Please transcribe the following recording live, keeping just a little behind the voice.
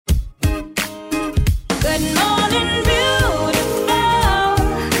good morning, beautiful.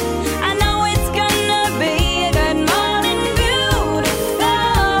 I know it's gonna be a good morning,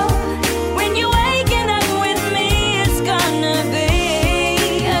 beautiful. When you're waking up with me, it's gonna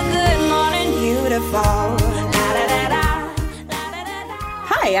be a good morning, beautiful.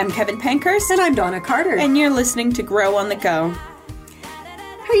 Hi, I'm Kevin Pankhurst. And I'm Donna Carter. And you're listening to Grow on the Go.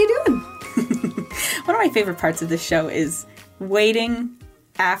 How you doing? One of my favorite parts of this show is waiting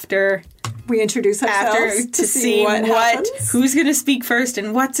after we introduce ourselves to see who's going to speak first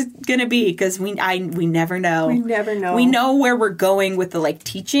and what's it going to be, because we never know. We never know. We know where we're going with the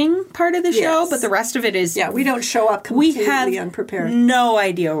teaching part of the show, but the rest of it is we don't show up completely unprepared. No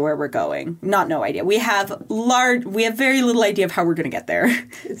idea where we're going. Not no idea. We have very little idea of how we're going to get there.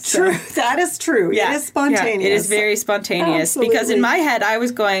 It's true. That is true. Yeah. It is spontaneous. Yeah, it is very spontaneous. Absolutely. Because in my head I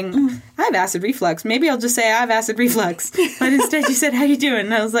was going, I have acid reflux. Maybe I'll just say I have acid reflux. But instead you said, how you doing?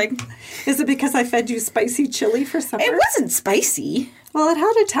 And I was like, is it because I fed you spicy chili for supper? It wasn't spicy. Well, it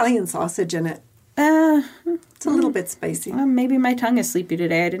had Italian sausage in it. It's a little bit spicy. Well, maybe my tongue is sleepy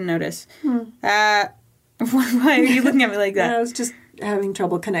today. I didn't notice. Why are you looking at me like that? I was just having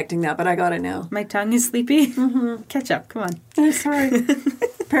trouble connecting that, but I got it now. My tongue is sleepy? Mm-hmm. Catch up. Come on. I'm sorry.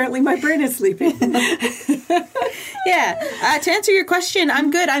 Apparently my brain is sleepy. Yeah. To answer your question,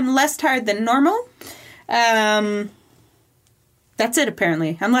 I'm good. I'm less tired than normal. That's it,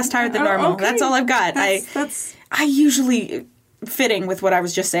 apparently. I'm less tired than normal. Okay. That's all I've got. That's I usually, fitting with what I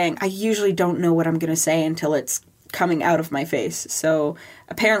was just saying, I usually don't know what I'm going to say until it's coming out of my face. So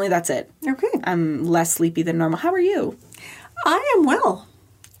apparently that's it. okay. I'm less sleepy than normal. How are you? I am well.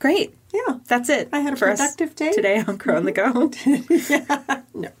 Great. Yeah. That's it. I had a for productive us day. Today on Grow on the Go. Yeah.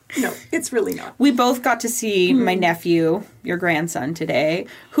 No, it's really not. We both got to see my nephew, your grandson, today,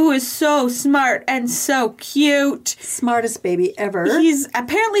 who is so smart and so cute. Smartest baby ever.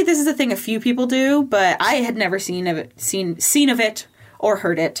 Apparently this is a thing a few people do, but I had never seen of it or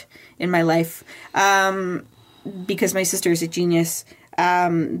heard it in my life. Because my sister is a genius.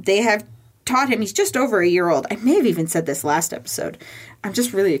 They have taught him, he's just over a year old. I may have even said this last episode. I'm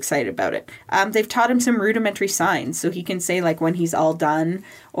just really excited about it. They've taught him some rudimentary signs, so he can say when he's all done,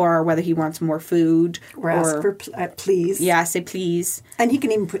 or whether he wants more food, or ask for please. Yeah, say please. And he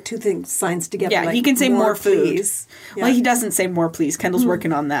can even put two signs together. Yeah, he can say more food. Please. Yeah. Well, he doesn't say more please. Kendall's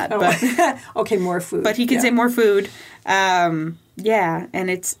working on that. But okay, more food. But he can say more food. Yeah, and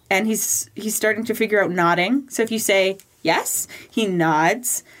he's starting to figure out nodding. So if you say yes, he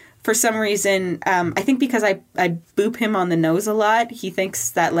nods. For some reason, I think because I boop him on the nose a lot, he thinks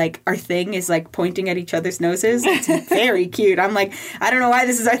that our thing is pointing at each other's noses. It's very cute. I'm like, I don't know why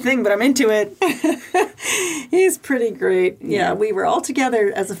this is our thing, but I'm into it. He's pretty great. Yeah, we were all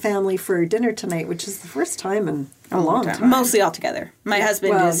together as a family for dinner tonight, which is the first time in a long time. Mostly all together. My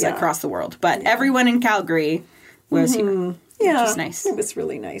husband is across the world, but everyone in Calgary was here. Yeah, which is nice. It was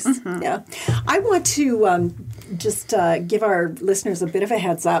really nice. Mm-hmm. Yeah. I want to just give our listeners a bit of a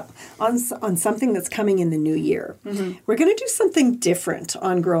heads up on something that's coming in the new year. Mm-hmm. We're going to do something different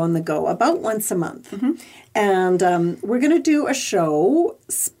on Grow on the Go about once a month. Mm-hmm. And we're going to do a show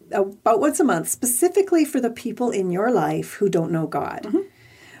about once a month specifically for the people in your life who don't know God. Mm-hmm.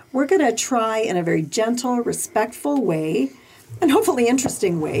 We're going to try in a very gentle, respectful way, and hopefully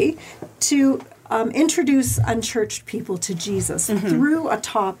interesting way, to introduce unchurched people to Jesus through a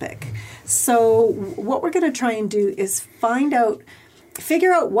topic. So what we're going to try and do is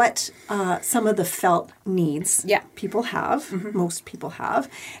figure out what some of the felt needs people have, most people have,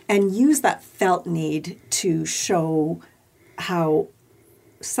 and use that felt need to show how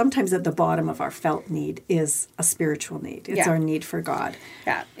sometimes at the bottom of our felt need is a spiritual need. It's our need for God.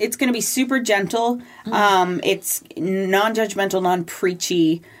 Yeah, it's going to be super gentle. It's non-judgmental,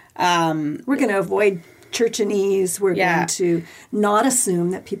 non-preachy. We're going to avoid churchanese. We're going to not assume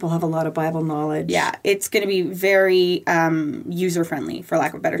that people have a lot of Bible knowledge. Yeah, it's going to be very user-friendly, for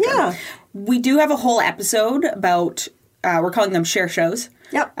lack of a better term. Yeah. We do have a whole episode about, we're calling them share shows.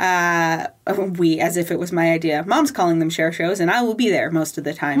 Yep. As if it was my idea. Mom's calling them share shows, and I will be there most of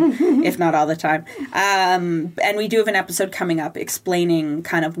the time, if not all the time. And we do have an episode coming up explaining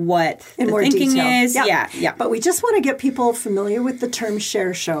kind of what in the more thinking detail. is. Yeah. But we just want to get people familiar with the term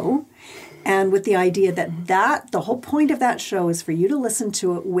share show, and with the idea that the whole point of that show is for you to listen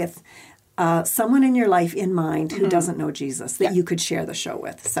to it with someone in your life in mind who doesn't know Jesus that you could share the show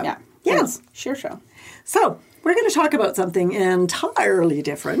with. So Yes. Share show. So we're going to talk about something entirely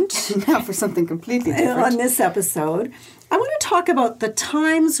different. Now for something completely different. On this episode, I want to talk about the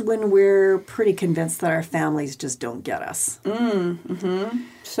times when we're pretty convinced that our families just don't get us.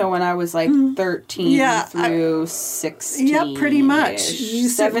 So when I was like 13 Yeah, through 16. Yeah, pretty much. You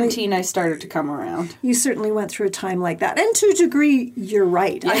 17, I started to come around. You certainly went through a time like that. And to a degree, you're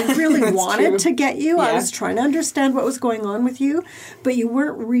right. I really wanted true. to get you. I Yeah. was trying to understand what was going on with you, but you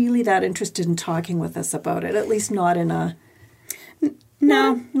weren't really that interested in talking with us about it, at least not in a...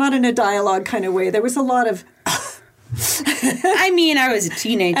 No. Not in a dialogue kind of way. There was a lot of... I mean, I was a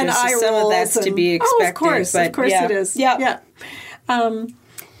teenager, and so eye some of rolls that's to and- be expected. Oh, of course yeah. it is. Yeah. Yeah.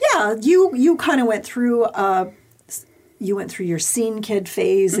 You kind of went through your scene kid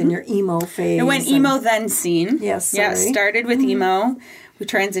phase and your emo phase. I went and- emo, then scene. Yes, Yeah, sorry. started with emo. We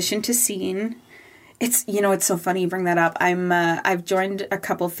transitioned to scene. It's it's so funny you bring that up. I've joined a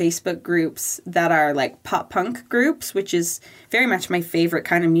couple Facebook groups that are like pop punk groups, which is very much my favorite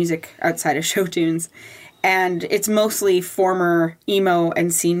kind of music outside of show tunes. And it's mostly former emo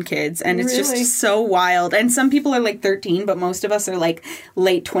and scene kids, and it's Really? just so wild. And some people are like 13, but most of us are like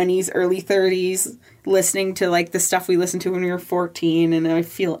late 20s, early 30s, listening to like the stuff we listened to when we were 14. And I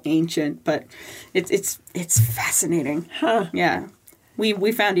feel ancient, but it's fascinating. Huh. Yeah.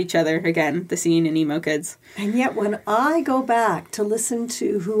 We found each other again, the scene and emo kids. And yet when I go back to listen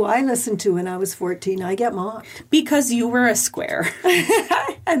to who I listened to when I was 14, I get mocked. Because you were a square.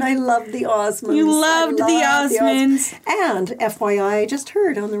 And I loved the Osmonds. You loved the Osmonds. And FYI, I just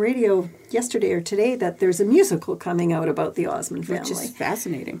heard on the radio yesterday or today that there's a musical coming out about the Osmond family. Which is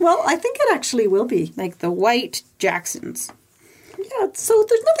fascinating. Well, I think it actually will be. Like the White Jacksons. Yeah, so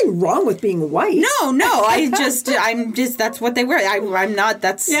there's nothing wrong with being white. No, I'm just, that's what they were. I'm not,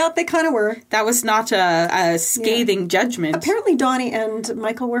 Yeah, they kind of were. that was not a scathing judgment. Apparently, Donnie and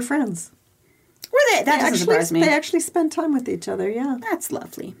Michael were friends. Were they? That doesn't surprise me. They actually spent time with each other, yeah. That's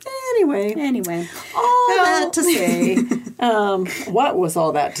lovely. Anyway, Oh. all that to say, what was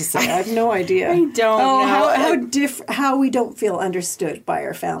all that to say? I have no idea. I don't know. How we don't feel understood by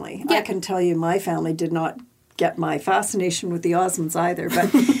our family. Yeah. I can tell you my family did not get my fascination with the Osmonds either.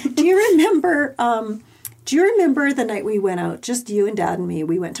 But do you remember the night we went out, just you and Dad and me,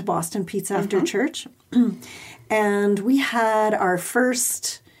 we went to Boston Pizza after church? And we had our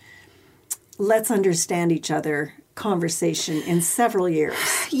first let's understand each other conversation in several years.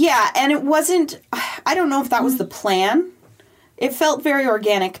 Yeah, and it wasn't, I don't know if that was the plan. It felt very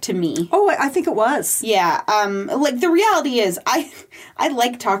organic to me. Oh, I think it was. Yeah, like the reality is, I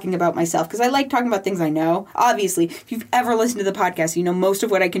like talking about myself because I like talking about things I know. Obviously, if you've ever listened to the podcast, you know most of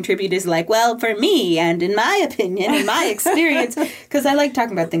what I contribute is like, well, for me and in my opinion and my experience, because I like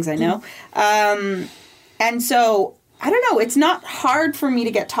talking about things I know. And so, I don't know, it's not hard for me to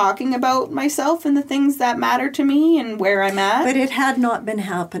get talking about myself and the things that matter to me and where I'm at. But it had not been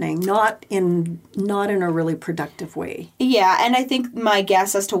happening, not in a really productive way. Yeah, and I think my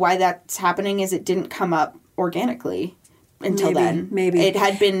guess as to why that's happening is it didn't come up organically until then. Maybe. It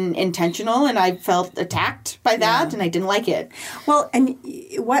had been intentional, and I felt attacked by that, and I didn't like it. Well, and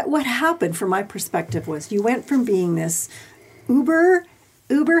what happened from my perspective was you went from being this uber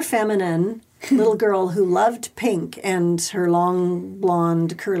feminine little girl who loved pink and her long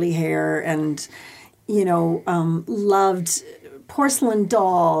blonde curly hair and, loved porcelain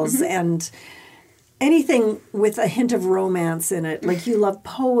dolls and anything with a hint of romance in it. Like you loved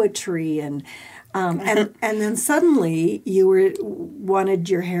poetry and then suddenly you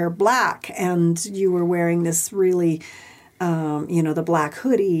wanted your hair black and you were wearing this really, the black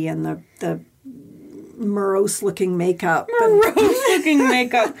hoodie and the morose-looking makeup. Morose-looking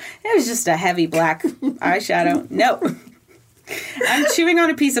makeup. It was just a heavy black eyeshadow. No. I'm chewing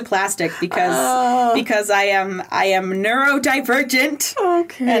on a piece of plastic because I am neurodivergent.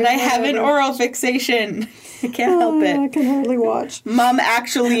 Okay. And I have an oral fixation. I can't help it. I can hardly watch. Mom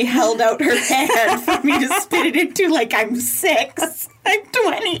actually held out her hand for me to spit it into like I'm 6. I'm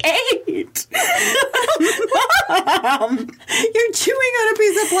 28. Mom. You're chewing on a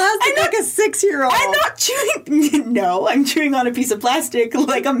piece of plastic like a 6-year-old. I'm not chewing. No, I'm chewing on a piece of plastic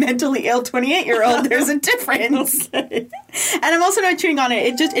like a mentally ill 28-year-old. There's a difference. Okay. And I'm also not chewing on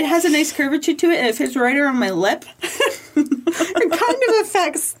it. It has a nice curvature to it, and it fits right around my lip. It kind of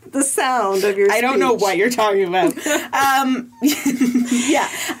affects the sound of your speech. I don't know what you're talking about. Yeah,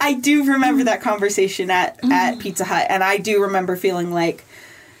 I do remember that conversation at Pizza Hut, and I do remember feeling like,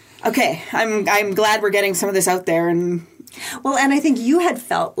 okay, I'm glad we're getting some of this out there. And well, and I think you had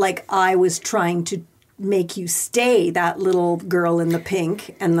felt like I was trying to make you stay that little girl in the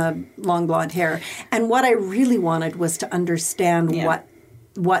pink and the long blonde hair. And what I really wanted was to understand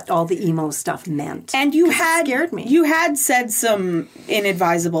what all the emo stuff meant. And you 'Cause it had scared me. You had said some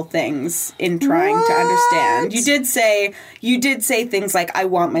inadvisable things in trying to What? understand. You did say things like, "I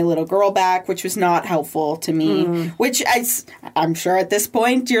want my little girl back," which was not helpful to me. Which I'm sure at this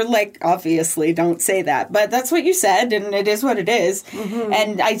point you're like, obviously, don't say that. But that's what you said, and it is what it is.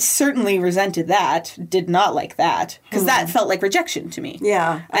 And I certainly resented that. Did not like that because that felt like rejection to me.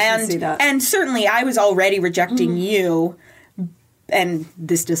 Yeah, I can see that. And certainly, I was already rejecting you. And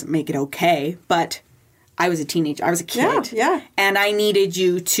this doesn't make it okay, but I was a teenager. I was a kid. Yeah. And I needed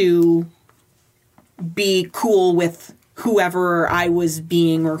you to be cool with whoever I was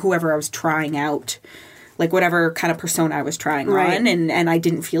being or whoever I was trying out. Like whatever kind of persona I was trying Right. on. And I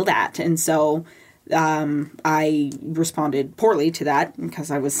didn't feel that. And so I responded poorly to that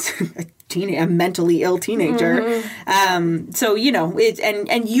because I was a mentally ill teenager. So, you know,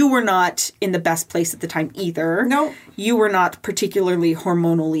 and you were not in the best place at the time either. No. You were not particularly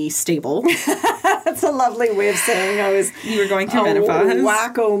hormonally stable. That's a lovely way of saying I was. You were going through menopause.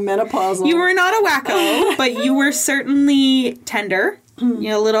 Wacko menopausal. You were not a wacko, but you were certainly tender.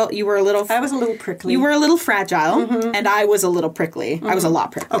 You were a little. I was a little prickly. You were a little fragile, and I was a little prickly. I was a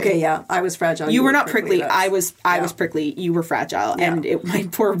lot prickly. Okay, yeah, I was fragile. You were not prickly. that's- I was prickly. You were fragile, and my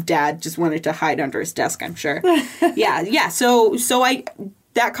poor dad just wanted to hide under his desk. I'm sure. yeah. So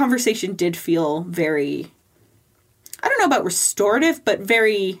that conversation did feel very. I don't know about restorative, but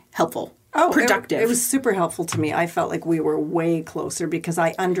very helpful. Productive. It was super helpful to me. I felt like we were way closer because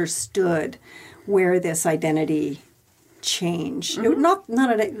I understood where this identity change. Not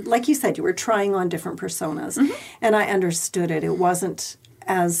like you said, you were trying on different personas, and I understood it. It wasn't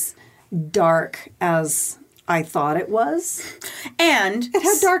as dark as I thought it was. And It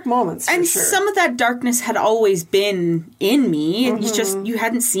had dark moments, for and sure. some of that darkness had always been in me. It's just you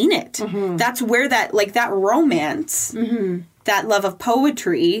hadn't seen it. That's where that romance, that love of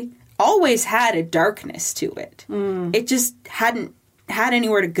poetry, always had a darkness to it. It just hadn't had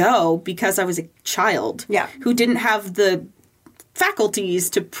anywhere to go because I was a child who didn't have the faculties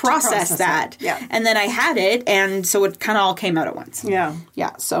to process that. it. Yeah. And then I had it, and so it kind of all came out at once. Yeah.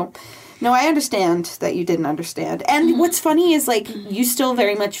 Yeah, so no, I understand that you didn't understand. And what's funny is like you still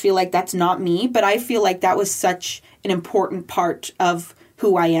very much feel like that's not me, but I feel like that was such an important part of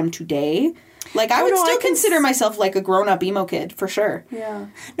who I am today. Like I would still consider myself like a grown-up emo kid for sure. Yeah.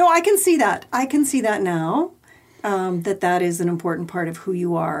 No, I can see that. I can see that now. That is an important part of who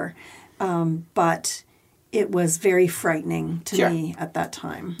you are. But it was very frightening to me at that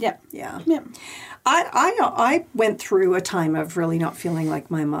time. Yeah. Yeah. Yeah. I went through a time of really not feeling like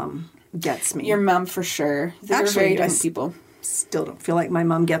my mom gets me. Your mom for sure. They were very different people. Still don't feel like my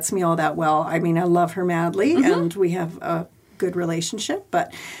mom gets me all that well. I mean, I love her madly and we have a good relationship,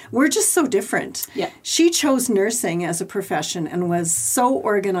 but we're just so different. Yeah. She chose nursing as a profession and was so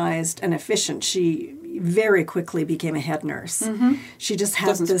organized and efficient. She very quickly became a head nurse. She just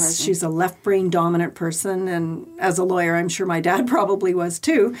has Doesn't surprise this, me. she's a left brain dominant person, and as a lawyer, I'm sure my dad probably was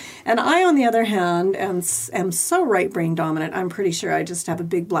too. And I, on the other hand, am so right brain dominant. I'm pretty sure I just have a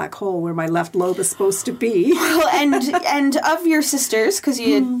big black hole where my left lobe is supposed to be. Well, and of your sisters, because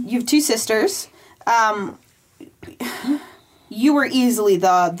you have two sisters, you were easily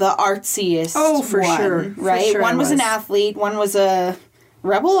the artsiest. Oh, for one, sure. For right? sure One I was an was. athlete. One was a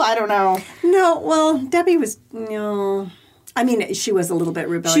rebel. I don't know. No, well, Debbie was, I mean, she was a little bit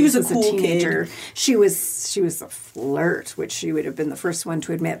rebellious She was a as cool a teenager. kid. She was a flirt, which she would have been the first one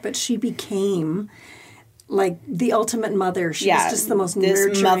to admit, but she became like the ultimate mother. She was just the most this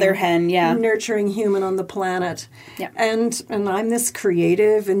nurturing mother hen, nurturing human on the planet. Yeah. And I'm this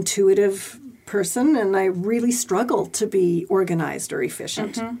creative, intuitive person, and I really struggled to be organized or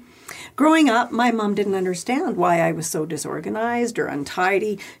efficient. Growing up, my mom didn't understand why I was so disorganized or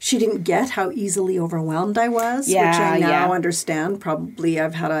untidy. She didn't get how easily overwhelmed I was, which I now understand. Probably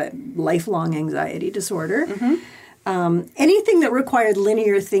I've had a lifelong anxiety disorder. Anything that required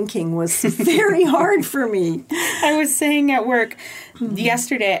linear thinking was very hard for me. I was saying at work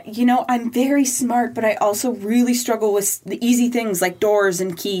yesterday, I'm very smart, but I also really struggle with the easy things like doors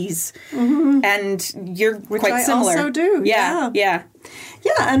and keys. And you're quite I similar. also do, Yeah.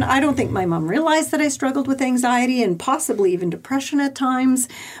 Yeah, and I don't think my mom realized that I struggled with anxiety and possibly even depression at times.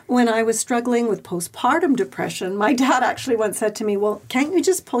 When I was struggling with postpartum depression, my dad actually once said to me, well, can't you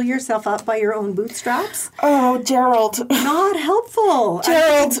just pull yourself up by your own bootstraps? Oh, Gerald. Not helpful.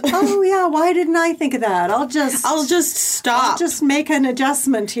 Gerald. Oh, yeah, why didn't I think of that? I'll just stop. I'll just make an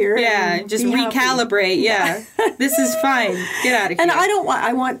adjustment here. Yeah, and just be happy. recalibrate. Yeah. This is fine. Get out of here. And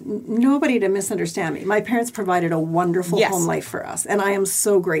I want nobody to misunderstand me. My parents provided a wonderful Yes. home life for us, and I am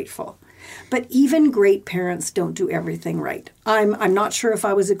so grateful. But even great parents don't do everything right. I'm not sure if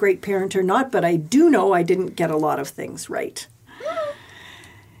I was a great parent or not, but I do know I didn't get a lot of things right.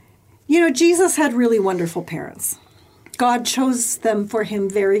 You know, Jesus had really wonderful parents. God chose them for him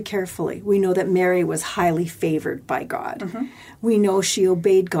very carefully. We know that Mary was highly favored by God. We know she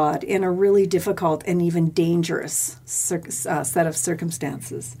obeyed God in a really difficult and even dangerous set of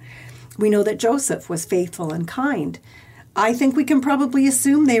circumstances. We know that Joseph was faithful and kind. I think we can probably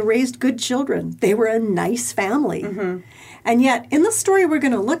assume they raised good children. They were a nice family. And yet, in the story we're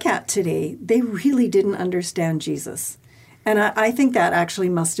going to look at today, they really didn't understand Jesus. And I think that actually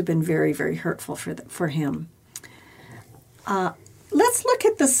must have been very, very hurtful for him. Let's look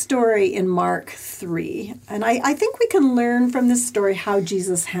at the story in Mark 3. And I think we can learn from this story how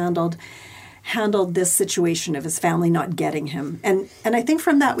Jesus handled this situation of his family not getting him. And I think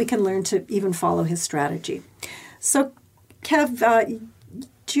from that we can learn to even follow his strategy. So, Kev,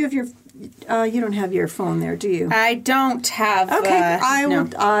 do you have your... you don't have your phone there, do you? I don't have... Okay, no.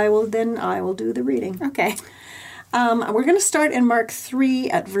 I will do the reading. Okay. We're going to start in Mark 3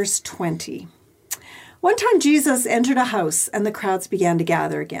 at verse 20. One time Jesus entered a house and the crowds began to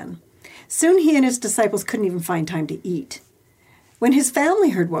gather again. Soon he and his disciples couldn't even find time to eat. When his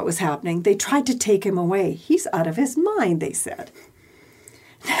family heard what was happening, they tried to take him away. He's out of his mind, they said.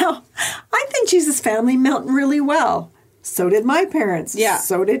 Now, I think Jesus' family meant really well. So did my parents. Yeah.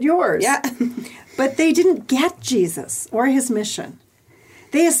 So did yours. Yeah. But they didn't get Jesus or his mission.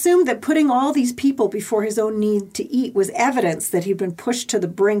 They assumed that putting all these people before his own need to eat was evidence that he'd been pushed to the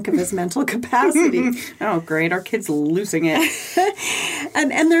brink of his mental capacity. Oh, great. Our kid's losing it.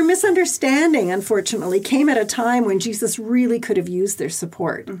 And their misunderstanding, unfortunately, came at a time when Jesus really could have used their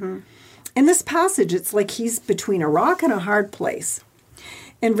support. In this passage, it's like he's between a rock and a hard place.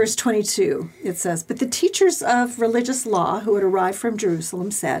 In verse 22, it says, "But the teachers of religious law who had arrived from Jerusalem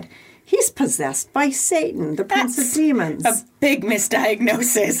said, 'He's possessed by Satan, the prince of demons.'" A big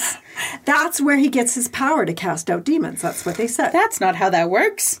misdiagnosis. That's where he gets his power to cast out demons. That's what they said. That's not how that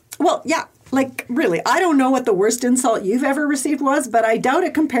works. Well, yeah, like really, I don't know what the worst insult you've ever received was, but I doubt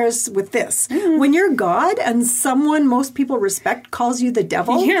it compares with this. When you're God and someone most people respect calls you the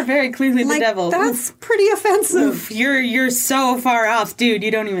devil. You're very clearly the like, devil. That's pretty offensive. Oof, you're so far off, dude. You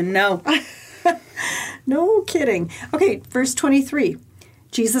don't even know. No kidding. Okay, verse 23.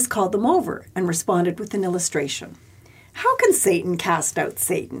 Jesus called them over and responded with an illustration. "How can Satan cast out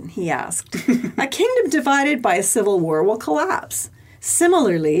Satan?" he asked. "A kingdom divided by a civil war will collapse.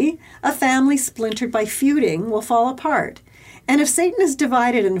 Similarly, a family splintered by feuding will fall apart. And if Satan is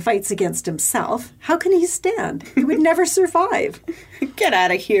divided and fights against himself, how can he stand? He would never survive." Get out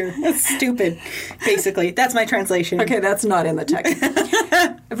of here. That's stupid. Basically, that's my translation. Okay, that's not in the text.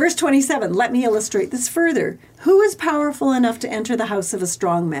 Verse 27, let me illustrate this further. "Who is powerful enough to enter the house of a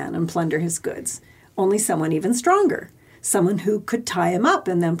strong man and plunder his goods? Only someone even stronger. Someone who could tie him up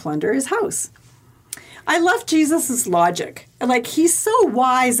and then plunder his house." I love Jesus' logic. Like, he's so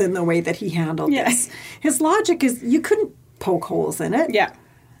wise in the way that he handled this. His logic is, you couldn't poke holes in it. Yeah.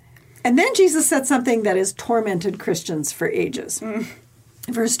 And then Jesus said something that has tormented Christians for ages.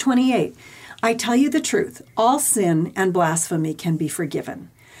 Verse 28, "I tell you the truth, all sin and blasphemy can be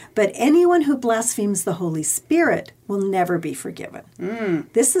forgiven. But anyone who blasphemes the Holy Spirit will never be forgiven.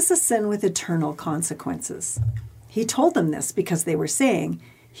 This is a sin with eternal consequences." He told them this because they were saying,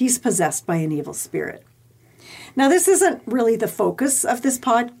 "He's possessed by an evil spirit." Now, this isn't really the focus of this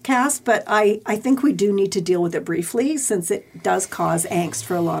podcast, but I think we do need to deal with it briefly since it does cause angst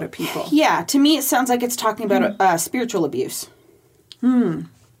for a lot of people. Yeah, to me it sounds like it's talking about spiritual abuse.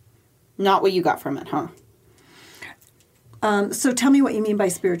 Not what you got from it, huh? So tell me what you mean by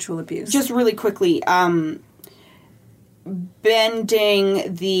spiritual abuse. Just really quickly, bending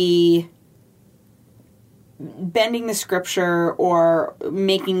the scripture or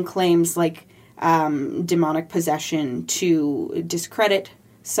making claims like demonic possession to discredit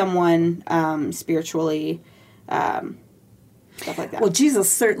someone spiritually, stuff like that. Well,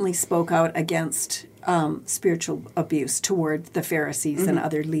 Jesus certainly spoke out against spiritual abuse toward the Pharisees and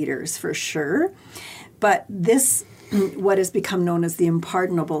other leaders, for sure. But this, what has become known as the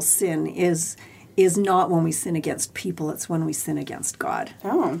unpardonable sin, is not when we sin against people, it's when we sin against God.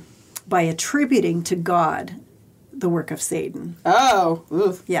 Oh. By attributing to God the work of Satan. Oh.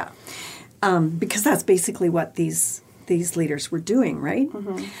 Oof. Yeah. Because that's basically what these leaders were doing, right?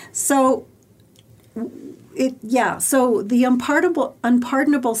 So so the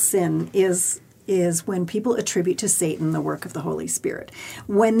unpardonable sin is when people attribute to Satan the work of the Holy Spirit.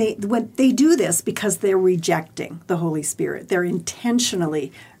 When they do this because they're rejecting the Holy Spirit. They're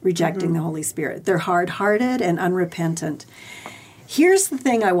intentionally rejecting the Holy Spirit. They're hard-hearted and unrepentant. Here's the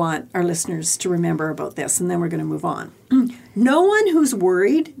thing I want our listeners to remember about this, and then we're going to move on. No one who's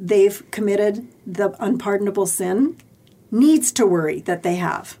worried they've committed the unpardonable sin needs to worry that they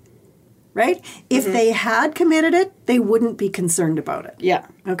have, right? If they had committed it, they wouldn't be concerned about it. Yeah.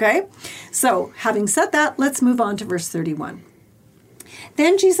 Okay? So, having said that, let's move on to verse 31.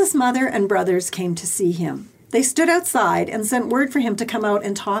 Then Jesus' mother and brothers came to see him. They stood outside and sent word for him to come out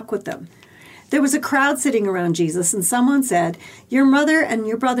and talk with them. There was a crowd sitting around Jesus, and someone said, "Your mother and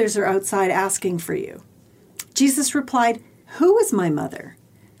your brothers are outside asking for you." Jesus replied, "Who is my mother?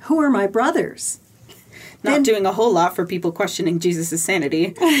 Who are my brothers?" Not doing a whole lot for people questioning Jesus'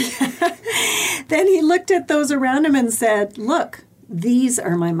 sanity. Then he looked at those around him and said, "Look, these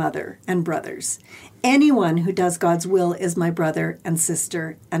are my mother and brothers. Anyone who does God's will is my brother and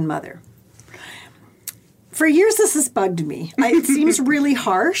sister and mother." For years, this has bugged me. It seems really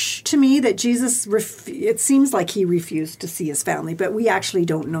harsh to me that Jesus, it seems like he refused to see his family, but we actually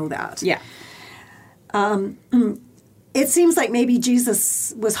don't know that. Yeah. It seems like maybe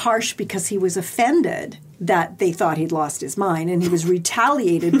Jesus was harsh because he was offended that they thought he'd lost his mind, and he was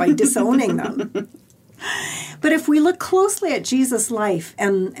retaliated by disowning them. But if we look closely at Jesus' life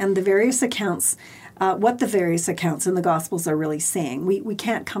and the various accounts, what the various accounts in the Gospels are really saying, we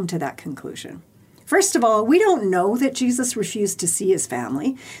can't come to that conclusion. First of all, we don't know that Jesus refused to see his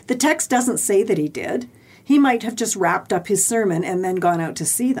family. The text doesn't say that he did. He might have just wrapped up his sermon and then gone out to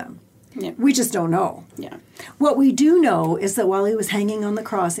see them. Yeah. We just don't know. Yeah. What we do know is that while he was hanging on the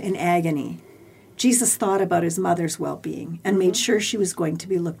cross in agony, Jesus thought about his mother's well-being and made sure she was going to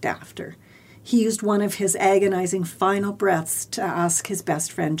be looked after. He used one of his agonizing final breaths to ask his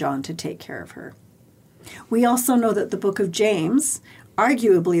best friend John to take care of her. We also know that the book of James,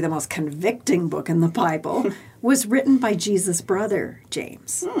 arguably the most convicting book in the Bible, was written by Jesus' brother,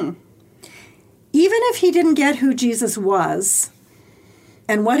 James. Even if he didn't get who Jesus was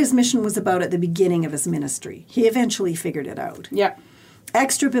and what his mission was about at the beginning of his ministry, he eventually figured it out. Yeah.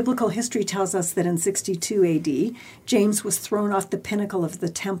 Extra biblical history tells us that in 62 AD, James was thrown off the pinnacle of the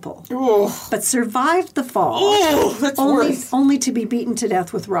temple, but survived the fall, That's worse. only to be beaten to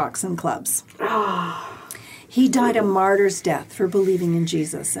death with rocks and clubs. He died a martyr's death for believing in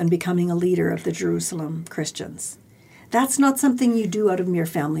Jesus and becoming a leader of the Jerusalem Christians. That's not something you do out of mere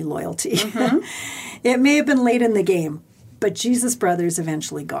family loyalty. It may have been late in the game, but Jesus' brothers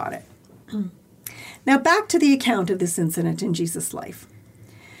eventually got it. Now back to the account of this incident in Jesus' life.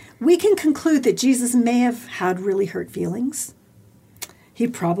 We can conclude that Jesus may have had really hurt feelings. He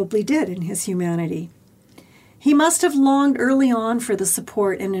probably did in his humanity. He must have longed early on for the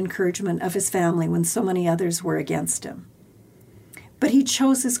support and encouragement of his family when so many others were against him. But he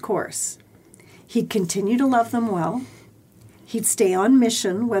chose his course. He'd continue to love them well. He'd stay on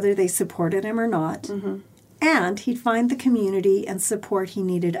mission whether they supported him or not. And he'd find the community and support he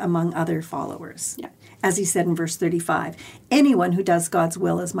needed among other followers. Yeah. As he said in verse 35, anyone who does God's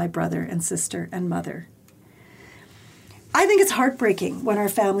will is my brother and sister and mother. I think it's heartbreaking when our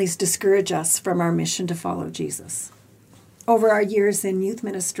families discourage us from our mission to follow Jesus. Over our years in youth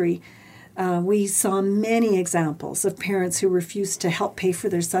ministry, we saw many examples of parents who refused to help pay for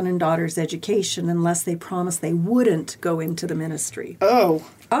their son and daughter's education unless they promised they wouldn't go into the ministry. Oh,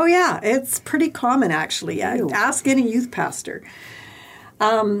 yeah, it's pretty common, actually. Ask any youth pastor.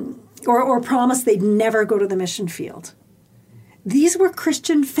 Or promise they'd never go to the mission field. These were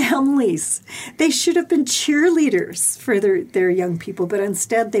Christian families. They should have been cheerleaders for their young people, but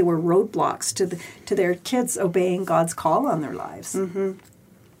instead they were roadblocks to their kids obeying God's call on their lives.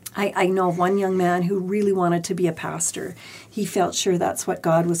 I know of one young man who really wanted to be a pastor. He felt sure that's what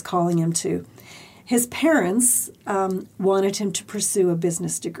God was calling him to. His parents wanted him to pursue a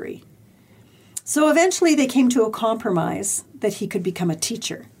business degree. So eventually they came to a compromise that he could become a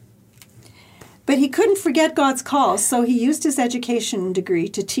teacher. But he couldn't forget God's call, so he used his education degree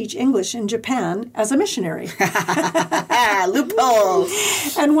to teach English in Japan as a missionary. Loophole.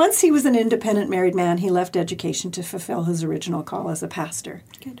 And once he was an independent married man, he left education to fulfill his original call as a pastor.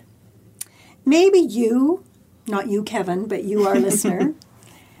 Good. Maybe you, not you, Kevin, but you, our listener,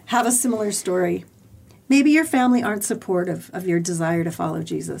 have a similar story. Maybe your family aren't supportive of your desire to follow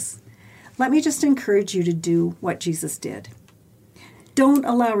Jesus. Let me just encourage you to do what Jesus did. Don't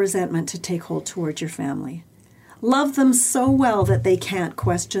allow resentment to take hold towards your family. Love them so well that they can't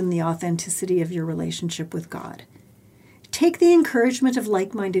question the authenticity of your relationship with God. Take the encouragement of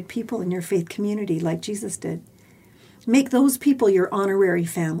like-minded people in your faith community like Jesus did. Make those people your honorary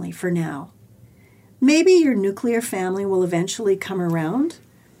family for now. Maybe your nuclear family will eventually come around,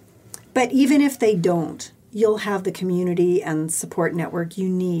 but even if they don't, you'll have the community and support network you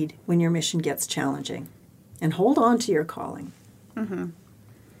need when your mission gets challenging. And hold on to your calling.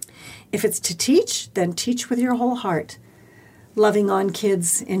 If it's to teach, then teach with your whole heart, loving on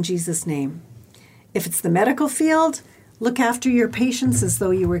kids in Jesus' name. If it's the medical field, look after your patients as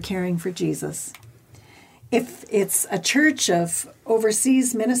though you were caring for Jesus. If it's a church of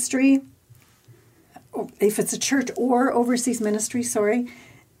overseas ministry, if it's a church or overseas ministry,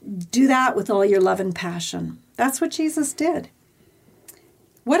 do that with all your love and passion. That's what Jesus did.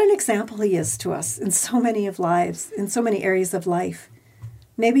 What an example he is to us in so many areas of life.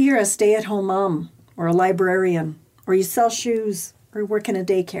 Maybe you're a stay-at-home mom or a librarian, or you sell shoes or work in a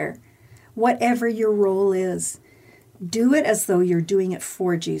daycare. Whatever your role is, do it as though you're doing it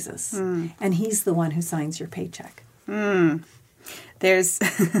for Jesus. And he's the one who signs your paycheck. There's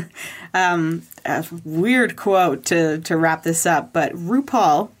a weird quote to wrap this up, but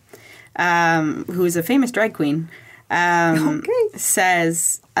RuPaul, who is a famous drag queen,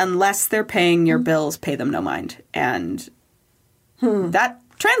 says, unless they're paying your bills, pay them no mind. And that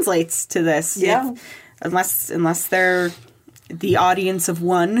translates to this. Yeah. Unless they're the audience of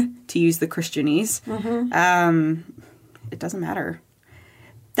one, to use the Christianese, it doesn't matter.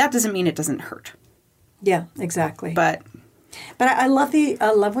 That doesn't mean it doesn't hurt. Yeah, exactly. But I love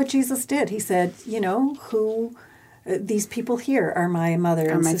what Jesus did. He said, these people here are my mother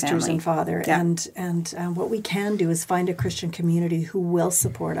and my sisters family. and father, Yeah. and what we can do is find a Christian community who will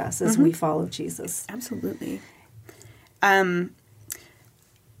support us as we follow Jesus. absolutely. A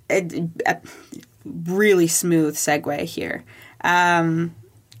really smooth segue here.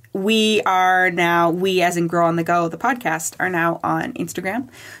 We as in Grow on the Go, the podcast, are now on Instagram.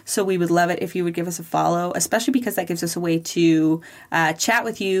 So we would love it if you would give us a follow, especially because that gives us a way to chat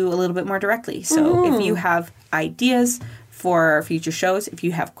with you a little bit more directly. So if you have ideas for future shows, if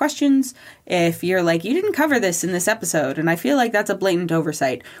you have questions, if you're like, you didn't cover this in this episode, and I feel like that's a blatant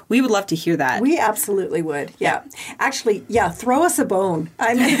oversight, we would love to hear that. We absolutely would. Yeah. Actually, throw us a bone.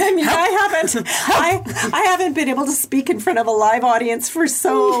 I mean, I haven't been able to speak in front of a live audience for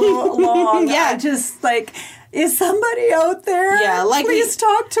so long. Yeah. I just is somebody out there? Yeah, please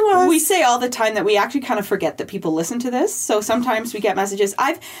talk to us. We say all the time that we actually kind of forget that people listen to this. So sometimes we get messages.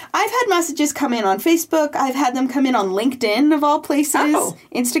 I've had messages come in on Facebook. I've had them come in on LinkedIn, of all places.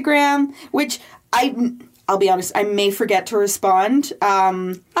 Instagram, which I'll be honest, I may forget to respond.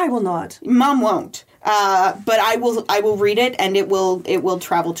 I will not. Mom won't. But I will read it, and it will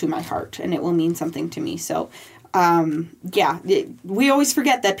travel to my heart, and it will mean something to me. So we always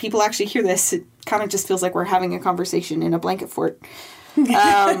forget that people actually hear this. It kind of just feels like we're having a conversation in a blanket fort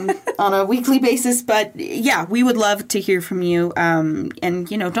on a weekly basis. But yeah, we would love to hear from you. And,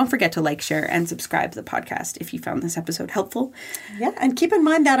 don't forget to like, share, and subscribe to the podcast if you found this episode helpful. Yeah, and keep in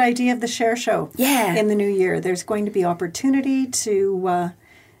mind that idea of the share show. Yeah. In the new year, there's going to be opportunity to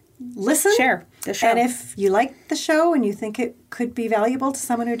listen. Share the show. And if you like the show and you think it could be valuable to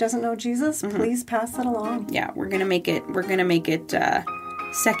someone who doesn't know Jesus, please pass it along. Yeah, we're gonna make it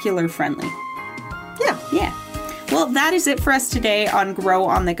secular friendly. Yeah. Well, that is it for us today on Grow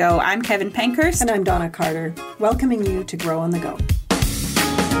on the Go. I'm Kevin Pankhurst. And I'm Donna Carter, welcoming you to Grow on the Go.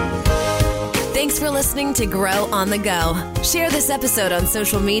 Thanks for listening to Grow on the Go. Share this episode on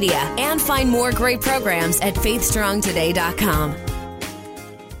social media and find more great programs at faithstrongtoday.com.